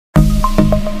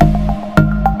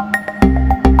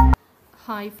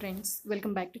Hi friends,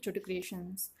 welcome back to చోటు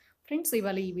creations. Friends,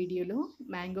 ఇవాళ ఈ వీడియోలో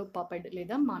మ్యాంగో పాపడ్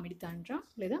లేదా మామిడి తాండ్రా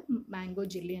లేదా మ్యాంగో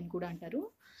జెల్లీ అని కూడా అంటారు.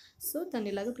 సో దాన్ని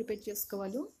ఎలాగ ప్రిపేర్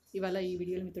చేసుకోవాలో ఇవాళ ఈ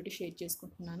వీడియోలో మీతోటి షేర్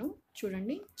చేసుకుంటున్నాను.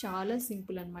 చూడండి, చాలా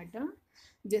సింపుల్ అనమాట.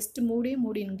 జస్ట్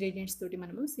మూడు ఇంగ్రీడియంట్స్ తోటి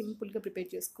మనము సింపుల్గా ప్రిపేర్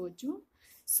చేసుకోవచ్చు.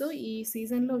 సో ఈ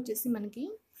సీజన్లో వచ్చేసి మనకి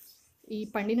ఈ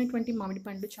పండినటువంటి మామిడి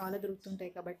పండ్లు చాలా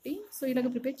దొరుకుతుంటాయి కాబట్టి సో ఇలాగ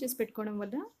ప్రిపేర్ చేసి పెట్టుకోవడం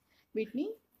వల్ల వీటిని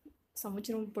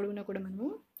సంవత్సరం పొడవునా కూడా మనము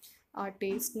ఆ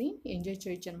టేస్ట్ని ఎంజాయ్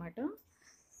చేయొచ్చు అనమాట.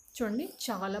 చూడండి,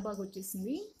 చాలా బాగా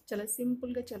వచ్చేసింది. చాలా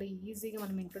సింపుల్గా, చాలా ఈజీగా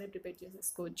మనం ఇంట్లోనే ప్రిపేర్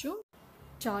చేసేసుకోవచ్చు.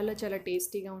 చాలా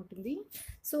టేస్టీగా ఉంటుంది.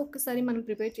 సో ఒక్కసారి మనం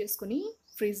ప్రిపేర్ చేసుకొని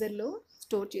ఫ్రీజర్లో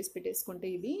స్టోర్ చేసి పెట్టేసుకుంటే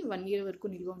ఇది 1 year వరకు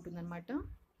నిల్వ ఉంటుందన్నమాట.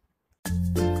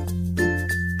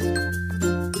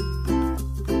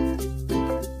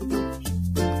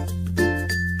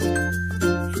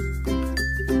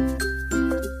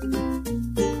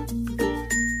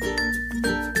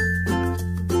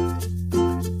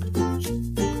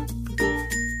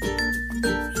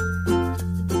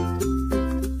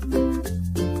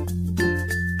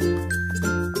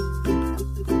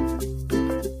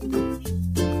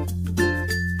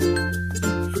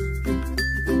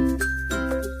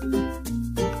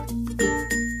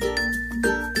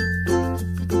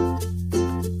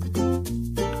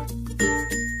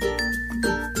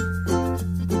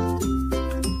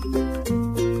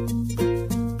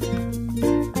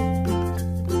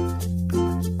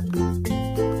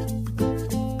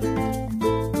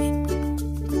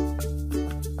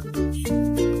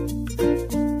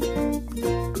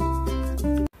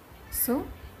 సో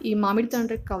ఈ మామిడి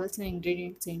తాండ్రకు కావాల్సిన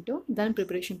ఇంగ్రీడియంట్స్ ఏంటో, దాని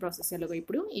ప్రిపరేషన్ ప్రాసెస్ ఎలాగో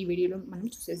ఇప్పుడు ఈ వీడియోలో మనం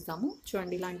చూసేద్దాము.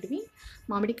 చూడండి, ఇలాంటివి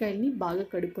మామిడికాయలని బాగా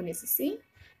కడుక్కొనేసేసి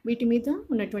వీటి మీద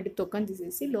ఉన్నటువంటి తొక్కను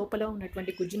తీసేసి లోపల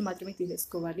ఉన్నటువంటి గుజ్జును మాత్రమే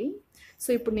తీసేసుకోవాలి. సో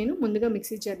ఇప్పుడు నేను ముందుగా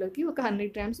మిక్సీ జార్లోకి ఒక 100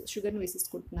 grams షుగర్ని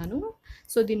వేసేసుకుంటున్నాను.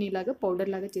 సో దీన్ని ఇలాగా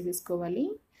పౌడర్ లాగా చేసేసుకోవాలి.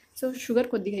 సో షుగర్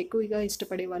కొద్దిగా ఎక్కువగా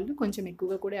ఇష్టపడే వాళ్ళు కొంచెం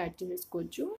ఎక్కువగా కూడా యాడ్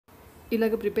చేసేసుకోవచ్చు.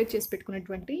 ఇలాగ ప్రిపేర్ చేసి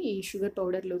పెట్టుకున్నటువంటి ఈ షుగర్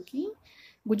పౌడర్లోకి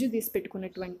గుజ్జు తీసి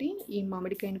పెట్టుకున్నటువంటి ఈ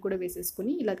మామిడికాయని కూడా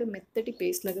వేసేసుకొని ఇలాగ మెత్తటి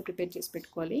పేస్ట్ లాగా ప్రిపేర్ చేసి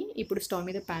పెట్టుకోవాలి. ఇప్పుడు స్టవ్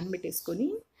మీద ప్యాన్ పెట్టేసుకొని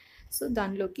సో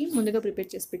దానిలోకి ముందుగా ప్రిపేర్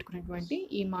చేసి పెట్టుకున్నటువంటి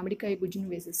ఈ మామిడికాయ గుజ్జును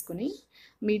వేసేసుకొని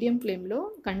మీడియం ఫ్లేమ్లో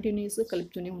కంటిన్యూస్గా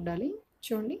కలుపుతూనే ఉండాలి.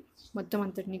 చూడండి, మొత్తం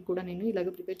అంతటినీ కూడా నేను ఇలాగ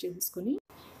ప్రిపేర్ చేసేసుకొని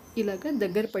ఇలాగ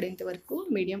దగ్గర పడేంత వరకు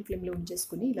మీడియం ఫ్లేమ్లో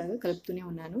ఉంచేసుకొని ఇలాగ కలుపుతూనే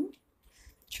ఉన్నాను.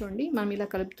 చూడండి, మనం ఇలా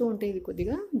కలుపుతూ ఉంటే ఇది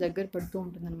కొద్దిగా దగ్గర పడుతూ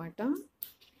ఉంటుందన్నమాట.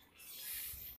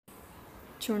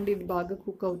 చూడండి, ఇది బాగా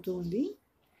కుక్ అవుతూ ఉంది.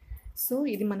 సో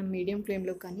ఇది మనం మీడియం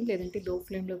ఫ్లేమ్లో కానీ లేదంటే లో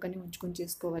ఫ్లేమ్లో కానీ ఉంచుకొని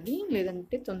చేసుకోవాలి,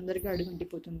 లేదంటే తొందరగా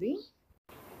అడుగంటిపోతుంది.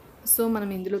 సో మనం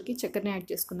ఇందులోకి చక్కెరని యాడ్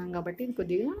చేసుకున్నాం కాబట్టి ఇది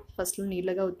కొద్దిగా ఫస్ట్లో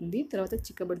నీళ్ళగా అవుతుంది, తర్వాత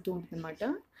చిక్కబడుతూ ఉంటుంది అనమాట.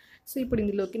 సో ఇప్పుడు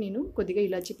ఇందులోకి నేను కొద్దిగా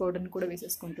ఇలాచీ పౌడర్ని కూడా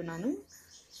వేసేసుకుంటున్నాను.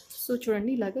 సో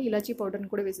చూడండి, ఇలాచీ పౌడర్ని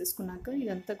కూడా వేసేసుకున్నాక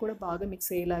ఇదంతా కూడా బాగా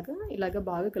మిక్స్ అయ్యేలాగా ఇలాగ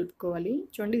బాగా కలుపుకోవాలి.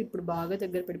 చూడండి, ఇప్పుడు బాగా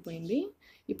దగ్గర పడిపోయింది.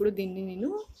 ఇప్పుడు దీన్ని నేను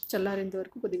చల్లారేంత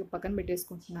వరకు కొద్దిగా పక్కన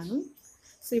పెట్టేసుకుంటున్నాను.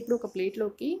 సో ఇప్పుడు ఒక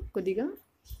ప్లేట్లోకి కొద్దిగా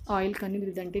ఆయిల్ కానీ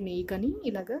లేదంటే నెయ్యి కానీ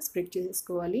ఇలాగ స్ప్రెడ్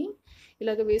చేసేసుకోవాలి.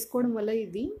 ఇలాగ వేసుకోవడం వల్ల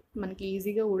ఇది మనకి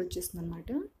ఈజీగా ఊడొచ్చేస్తుంది అనమాట.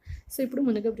 సో ఇప్పుడు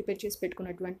ముందుగా ప్రిపేర్ చేసి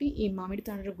పెట్టుకున్నటువంటి ఈ మామిడి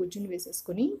తాండ్ర గుజ్జుని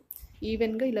వేసేసుకొని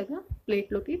ఈవెన్గా ఇలాగ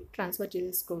ప్లేట్లోకి ట్రాన్స్ఫర్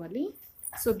చేసేసుకోవాలి.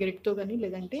 సో గెరిటితో కానీ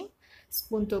లేదంటే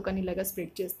స్పూన్తో కానీ ఇలాగ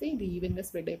స్ప్రెడ్ చేస్తే ఇది ఈవెన్గా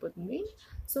స్ప్రెడ్ అయిపోతుంది.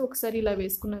 సో ఒకసారి ఇలా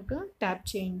వేసుకున్నాక ట్యాప్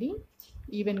చేయండి,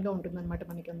 ఈవెన్గా ఉంటుందన్నమాట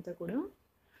మనకి అంతా కూడా.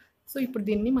 సో ఇప్పుడు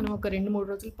దీన్ని మనం ఒక 2-3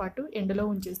 రోజుల పాటు ఎండలో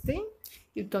ఉంచేస్తే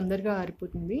ఇది తొందరగా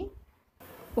ఆరిపోతుంది.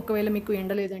 ఒకవేళ మీకు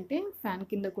ఎండ లేదంటే ఫ్యాన్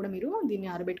కింద కూడా మీరు దీన్ని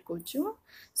ఆరబెట్టుకోవచ్చు.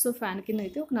 సో ఫ్యాన్ కింద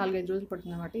అయితే ఒక 4-5 రోజులు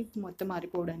పడుతుంది అన్నమాట ఇది మొత్తం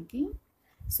ఆరిపోవడానికి.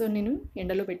 సో నేను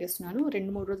ఎండలో పెట్టేస్తున్నాను.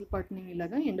 2-3 రోజుల పాటు నేను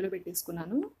ఇలాగా ఎండలో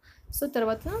పెట్టేసుకున్నాను. సో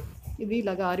తర్వాత ఇది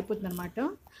ఇలాగ ఆరిపోతుంది అనమాట.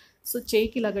 సో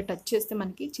చేయికి ఇలాగ టచ్ చేస్తే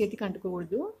మనకి చేతికి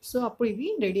అంటుకోకూడదు. సో అప్పుడు ఇది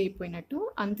రెడీ అయిపోయినట్టు.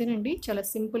 అంతేనండి, చాలా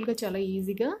సింపుల్గా, చాలా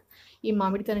ఈజీగా ఈ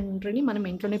మామిడి తాండ్రని మనం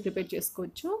ఇంట్లోనే ప్రిపేర్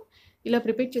చేసుకోవచ్చు. ఇలా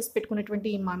ప్రిపేర్ చేసి పెట్టుకున్నటువంటి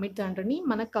ఈ మామిడి తాండ్రని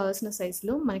మనకు కావాల్సిన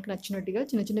సైజులో మనకి నచ్చినట్టుగా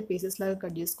చిన్న పీసెస్ లాగా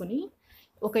కట్ చేసుకొని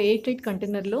ఒక ఎయిర్ టైట్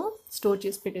కంటైనర్లో స్టోర్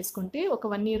చేసి పెట్టేసుకుంటే ఒక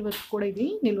 1 year వరకు కూడా ఇది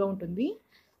నిల్వ ఉంటుంది.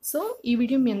 సో ఈ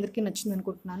వీడియో మీ అందరికీ నచ్చింది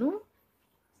అనుకుంటున్నాను.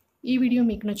 ఈ వీడియో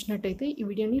మీకు నచ్చినట్టయితే ఈ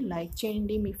వీడియోని లైక్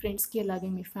చేయండి, మీ ఫ్రెండ్స్కి అలాగే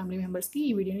మీ ఫ్యామిలీ మెంబర్స్కి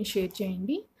ఈ వీడియోని షేర్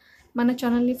చేయండి. మన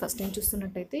ఛానల్ని ఫస్ట్ టైం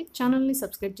చూస్తున్నట్టయితే ఛానల్ని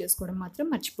సబ్స్క్రైబ్ చేసుకోవడం మాత్రం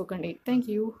మర్చిపోకండి. Thank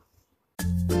you.